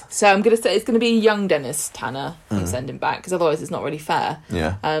fellas. So I'm going to say it's going to be a young Dennis Tanner I'm sending back, because otherwise it's not really fair.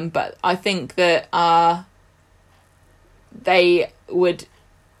 Yeah. But I think that they would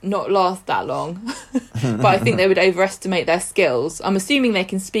not last that long, but I think they would overestimate their skills. I'm assuming they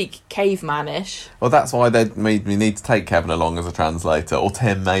can speak cavemanish. Well, that's why we need to take Kevin along as a translator, or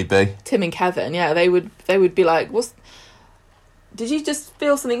Tim maybe. Tim and Kevin, yeah, they would be like, did you just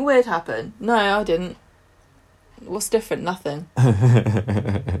feel something weird happen? No, I didn't. What's different? Nothing.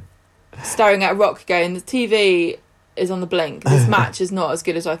 Staring at a rock going, the TV is on the blink. This match is not as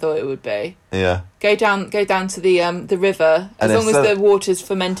good as I thought it would be. Yeah. Go down to the river. As long as the water's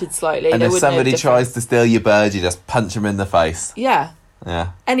fermented slightly. And if somebody tries to steal your bird, you just punch them in the face. Yeah.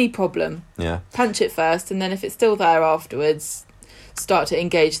 Yeah. Any problem. Yeah. Punch it first, and then if it's still there afterwards, start to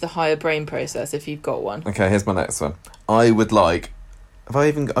engage the higher brain process if you've got one. Okay, here's my next one. I would like...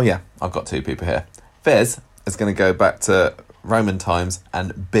 Oh yeah, I've got two people here. Fizz is going to go back to Roman times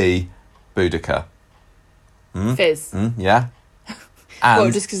and be Boudica. Fizz. Yeah. And,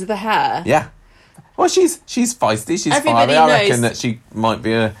 what, just because of the hair? Yeah. Well, she's feisty. She's fiery. I reckon that she might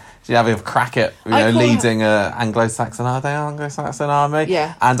be she'd have a crack at leading an Anglo-Saxon army.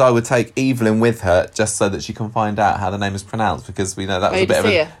 Yeah. And I would take Evelyn with her just so that she can find out how the name is pronounced, because we know that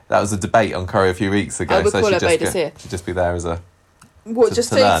was a debate on Corrie a few weeks ago. I would call her Boadicea. She'd just be there as a... What,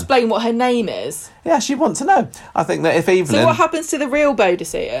 just to explain what her name is? Yeah, she'd want to know. I think that if Evelyn... So what happens to the real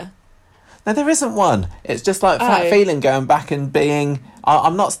Boadicea? No, there isn't one. It's just like Fat Feeling going back and being...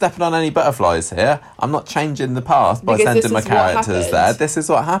 I'm not stepping on any butterflies here. I'm not changing the past by sending my characters there. This is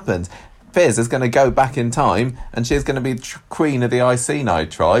what happens. Fizz is going to go back in time, and she's going to be queen of the Iceni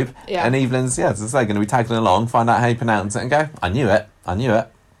tribe. Yeah. And Evelyn's, as I say, going to be tagging along, find out how you pronounce it, and go, I knew it.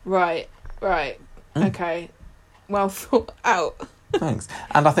 Right. Okay. Well thought out. Thanks.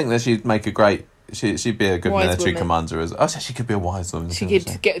 And I think that she'd make a great she'd be a good wise military woman. commander as. Oh, she could be a wise woman. She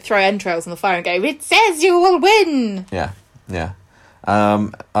could throw entrails on the fire and go, "It says you will win." Yeah.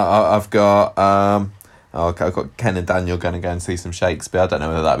 I've got Ken and Daniel going to go and see some Shakespeare. I don't know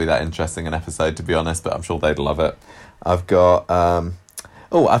whether that'd be that interesting an episode, to be honest, but I'm sure they'd love it. I've got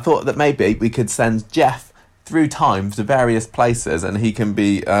I thought that maybe we could send Jeff through time to various places, and he can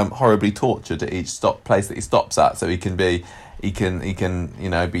be horribly tortured at each place that he stops at. So he can be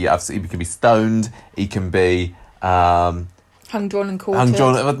stoned. He can be hung, drawn, and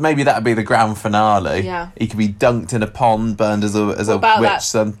quartered. Maybe that would be the grand finale. Yeah. He could be dunked in a pond, burned as a witch.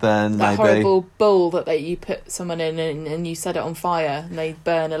 Something. That horrible bull that you put someone in and you set it on fire and they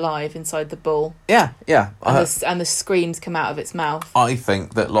burn alive inside the bull. Yeah. And the screams come out of its mouth. I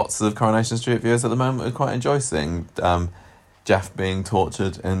think that lots of Coronation Street viewers at the moment would quite enjoy seeing Jeff being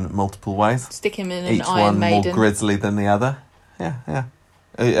tortured in multiple ways. Stick him in Each an Iron Maiden. Each one more grisly than the other. Yeah.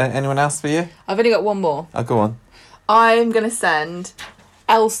 Anyone else for you? I've only got one more. Oh, go on. I'm going to send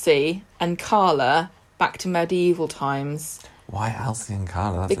Elsie and Carla back to medieval times. Why Elsie and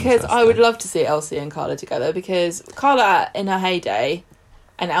Carla? That's because I would love to see Elsie and Carla together, because Carla in her heyday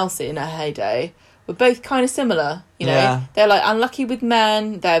and Elsie in her heyday were both kind of similar. You know, Yeah. They're like unlucky with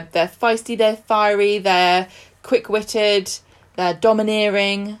men. They're feisty. They're fiery. They're quick-witted. They're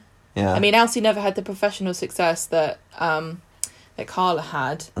domineering. Yeah. I mean, Elsie never had the professional success that Carla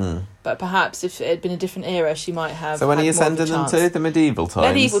had, but perhaps if it had been a different era, she might have. So when are you had more of a sending them chance. to? The medieval times?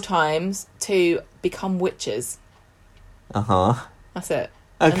 Medieval times to become witches. Uh-huh. That's it.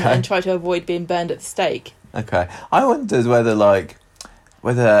 Okay. And try to avoid being burned at the stake. Okay. I wondered whether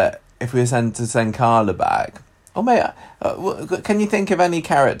if we were to send Carla back, or maybe, can you think of any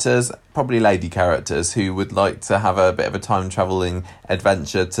characters, probably lady characters, who would like to have a bit of a time travelling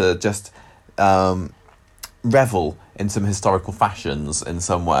adventure to just revel in some historical fashions in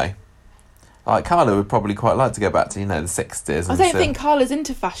some way? Like Carla would probably quite like to go back to the 60s. I don't think Carla's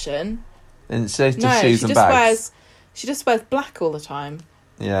into fashion. And shoes and bags. She just wears black all the time.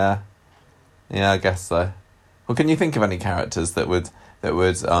 Yeah, I guess so. Well, can you think of any characters that would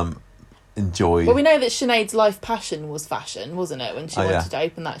enjoy? Well, we know that Sinead's life passion was fashion, wasn't it? When she wanted to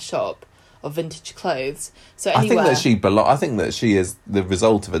open that shop of vintage clothes. So anywhere, I think that she is the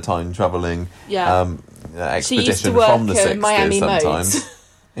result of a time travelling expedition she used to work from the 60s Miami sometimes. Modes.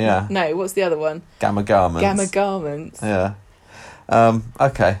 Yeah. No, what's the other one? Gamma Garments. Yeah.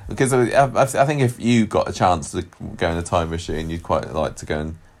 Okay, because I think if you got a chance to go in a time machine, you'd quite like to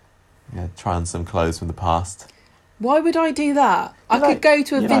go and try on some clothes from the past. Why would I do that? I could go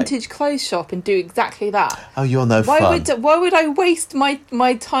to a vintage clothes shop and do exactly that. Oh, you're no fun. Why would I waste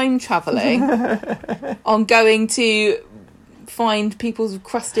my time travelling on going to find people's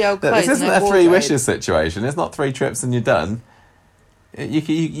crusty old clothes? This isn't a Three Wishes situation. It's not 3 trips and you're done.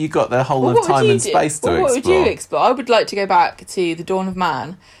 You got the whole of time and space to explore. What would you explore? I would like to go back to the dawn of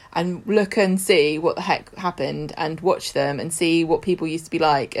man and look and see what the heck happened and watch them and see what people used to be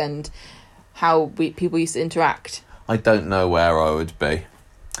like and how people used to interact. I don't know where I would be.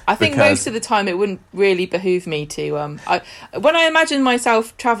 I think most of the time it wouldn't really behoove me to. When I imagine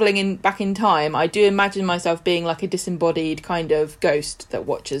myself travelling back in time, I do imagine myself being like a disembodied kind of ghost that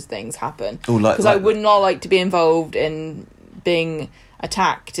watches things happen. Because I would not like to be involved in being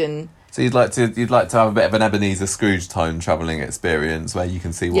attacked. And so you'd like to have a bit of an Ebenezer Scrooge time travelling experience where you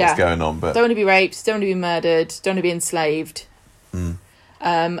can see what's going on, but don't want to be raped, don't want to be murdered, don't want to be enslaved.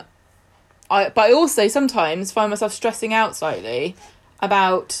 But I also sometimes find myself stressing out slightly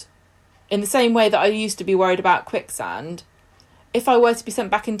about, in the same way that I used to be worried about quicksand, if I were to be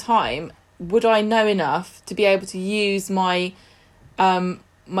sent back in time, would I know enough to be able to use my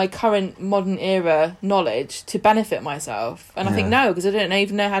my current modern era knowledge to benefit myself? And I think no, because I don't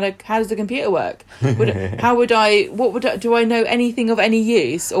even know how does the computer work. Do I know anything of any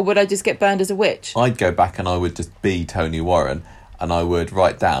use, or would I just get burned as a witch? I'd go back and I would just be Tony Warren, and I would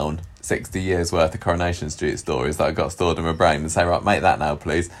write down 60 years worth of Coronation Street stories that I got stored in my brain and say, right, make that now,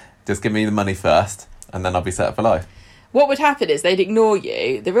 please. Just give me the money first, and then I'll be set up for life. What would happen is they'd ignore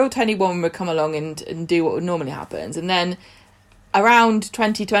you. The real Tony Warren would come along and do what normally happens, and then around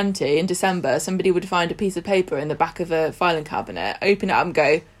 2020 in December, somebody would find a piece of paper in the back of a filing cabinet, open it up and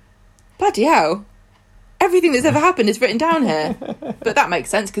go, bloody hell, everything that's ever happened is written down here. But that makes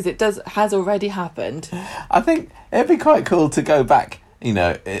sense because has already happened. I think it'd be quite cool to go back,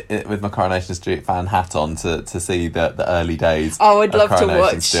 with my Coronation Street fan hat on to see the early days. Oh, I'd love to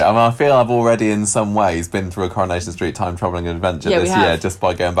watch. Street. I feel I've already in some ways been through a Coronation Street time-travelling adventure this year just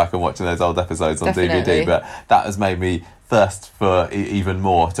by going back and watching those old episodes on DVD. But that has made me thirst for even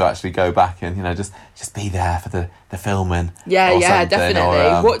more to actually go back and, just be there for the filming. Yeah, definitely.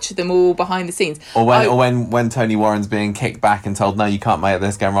 Or, watch them all behind the scenes. Or when Tony Warren's being kicked back and told, no, you can't make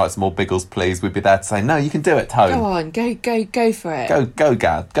this, go and write some more Biggles, please, we'd be there to say, no, you can do it, Tone. Go on, go for it. Go,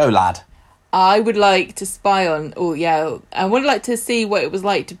 Gad. Go, lad. I would like to spy on... I would like to see what it was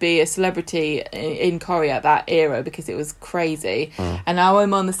like to be a celebrity in Corrie at that era, because it was crazy. And now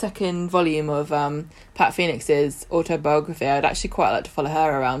I'm on the second volume of Pat Phoenix's autobiography. I'd actually quite like to follow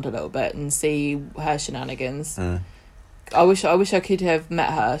her around a little bit and see her shenanigans. I wish I could have met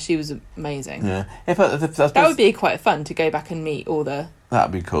her. She was amazing. Yeah. That would be quite fun to go back and meet all the...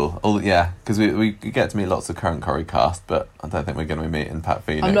 That'd be cool. Because we get to meet lots of current Corrie cast, but I don't think we're going to be meeting Pat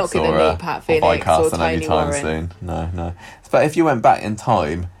Phoenix. I'm not going to meet Pat Phoenix or Tony Warren soon. No. But if you went back in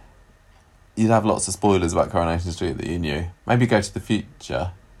time, you'd have lots of spoilers about Coronation Street that you knew. Maybe go to the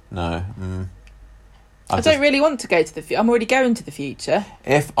future. No. I don't really want to go to the future. I'm already going to the future.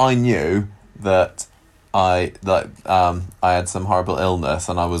 If I knew that I had some horrible illness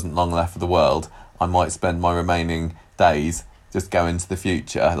and I wasn't long left for the world, I might spend my remaining days just go into the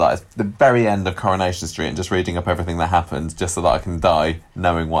future, like the very end of Coronation Street, and just reading up everything that happened, just so that I can die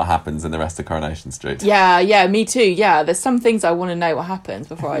knowing what happens in the rest of Coronation Street. Yeah, me too. Yeah, there's some things I want to know what happens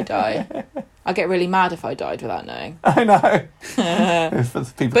before I die. I get really mad if I died without knowing. I know.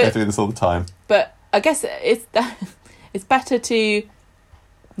 People go through this all the time. But I guess it's better to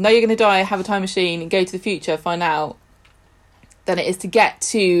know you're going to die, have a time machine, and go to the future, find out, than it is to get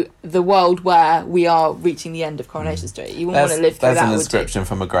to the world where we are reaching the end of Coronation Street. You wouldn't want to live through that, There's an inscription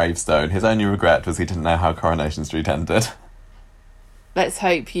from a gravestone. His only regret was he didn't know how Coronation Street ended. Let's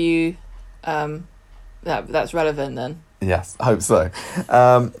hope you... that's relevant then. Yes, I hope so.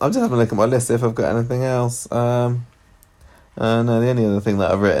 I'm just having a look at my list, see if I've got anything else. No, the only other thing that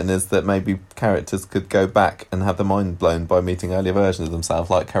I've written is that maybe characters could go back and have their mind blown by meeting earlier versions of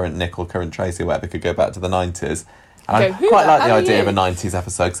themselves, like current Nick or current Tracy, or whatever, could go back to the 90s. I quite like the idea of a 90s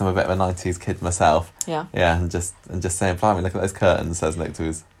episode, because I'm a bit of a 90s kid myself. Yeah, and just saying, blimey, look at those curtains, says Nick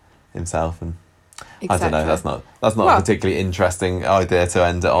to himself. And exactly. I don't know, that's not a particularly interesting idea to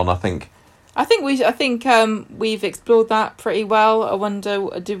end it on, I think. I think we've explored that pretty well. I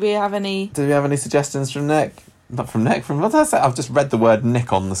wonder, do we have any suggestions from Nick? Not from Nick, from what did I say? I've just read the word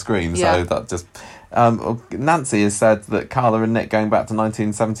Nick on the screen, so that just... Nancy has said that Carla and Nick going back to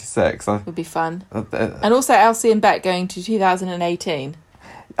 1976 would be fun, and also Elsie and Beck going to 2018.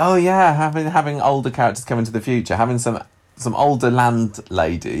 Oh yeah, having older characters come into the future, having some older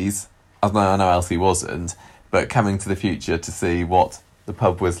landladies. I know Elsie wasn't, but coming to the future to see what the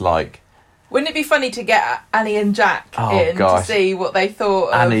pub was like. Wouldn't it be funny to get Annie and Jack to see what they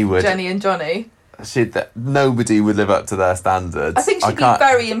thought of Jenny and Johnny? Nobody would live up to their standards. I think she'd be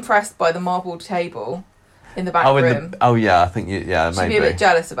very impressed by the marble table in the back room. I think maybe. She'd be a bit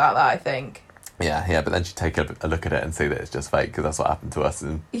jealous about that, I think. Yeah, but then she'd take a look at it and see that it's just fake, because that's what happened to us.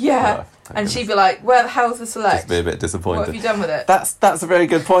 And she'd be like, where the hell's the select? Just be a bit disappointed. What have you done with it? That's a very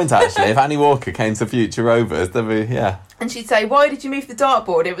good point, actually. If Annie Walker came to Future Rovers, there'd be, And she'd say, why did you move the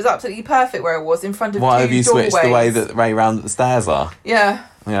dartboard? It was absolutely perfect where it was, in front of why two have you doorways. Switched the way that Ray round the stairs are? Yeah.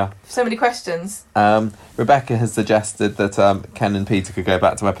 Yeah. So many questions. Rebecca has suggested that Ken and Peter could go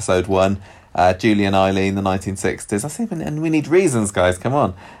back to episode 1. Julie and Eileen, the 1960s. I see, and we need reasons, guys. Come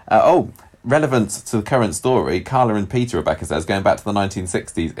on. Relevant to the current story, Carla and Peter, Rebecca says, going back to the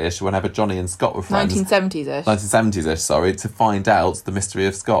 1960s-ish, whenever Johnny and Scott were friends. 1970s-ish. 1970s-ish, sorry, to find out the mystery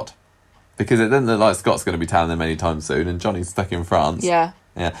of Scott. Because it doesn't look like Scott's going to be telling them anytime soon, and Johnny's stuck in France. Yeah.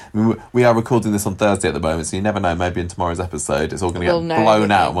 I mean, we are recording this on Thursday at the moment, so you never know, maybe in tomorrow's episode it's all going to get blown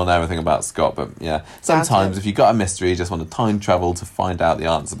out and we'll know everything about Scott. But sometimes if you've got a mystery, you just want to time travel to find out the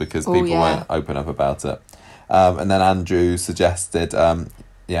answer, because people won't open up about it. And then Andrew suggested,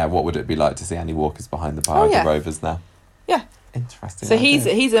 what would it be like to see Annie Walker's behind the bar of the Rovers now? Yeah. Interesting. So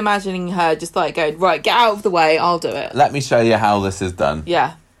he's imagining her just like going, right, get out of the way, I'll do it. Let me show you how this is done.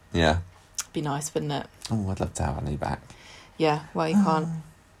 Yeah. Yeah. Be nice, wouldn't it? Oh, I'd love to have Annie back. Yeah, well, you can't.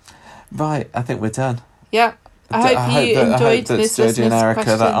 Right, I think we're done. Yeah. I hope you enjoyed this. Sergio and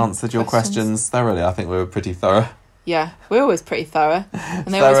Erica, that answered your questions thoroughly. I think we were pretty thorough. Yeah, we're always pretty thorough.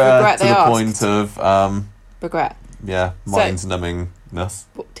 And they always regret they asked. To the point of... regret. Yeah, mind-numbingness.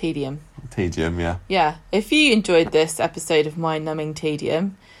 Tedium, yeah. Yeah, if you enjoyed this episode of Mind-Numbing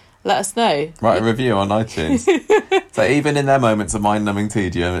Tedium, let us know. Write a review on iTunes. So even in their moments of mind-numbing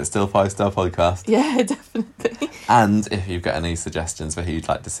tedium, it's still 5-star podcast. Yeah, definitely. And if you've got any suggestions for who you'd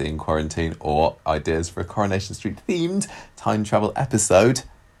like to see in quarantine, or ideas for a Coronation Street themed time travel episode,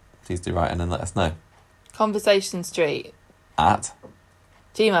 please do write in and let us know. Conversation Street at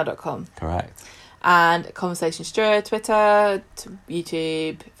gmail.com. Correct. And Conversation Straight, Twitter,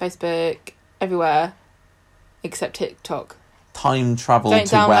 YouTube, Facebook, everywhere except TikTok. Time travel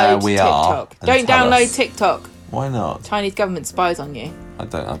to where we are. Don't download TikTok. Why not? Chinese government spies on you. I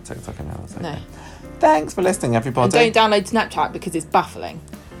don't have TikTok anymore. Okay. No. Thanks for listening, everybody. And don't download Snapchat because it's baffling.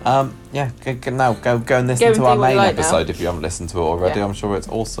 Yeah, go and listen to our main episode if you haven't listened to it already. Yeah. I'm sure it's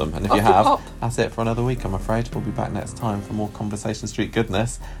awesome. And if you have, that's it for another week, I'm afraid. We'll be back next time for more Conversation Street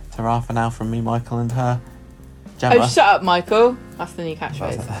goodness. Ta-ra for now from me, Michael, and her, Gemma. Oh, shut up, Michael. That's the new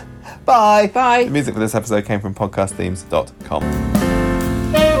catchphrase. Bye. Bye. The music for this episode came from podcastthemes.com.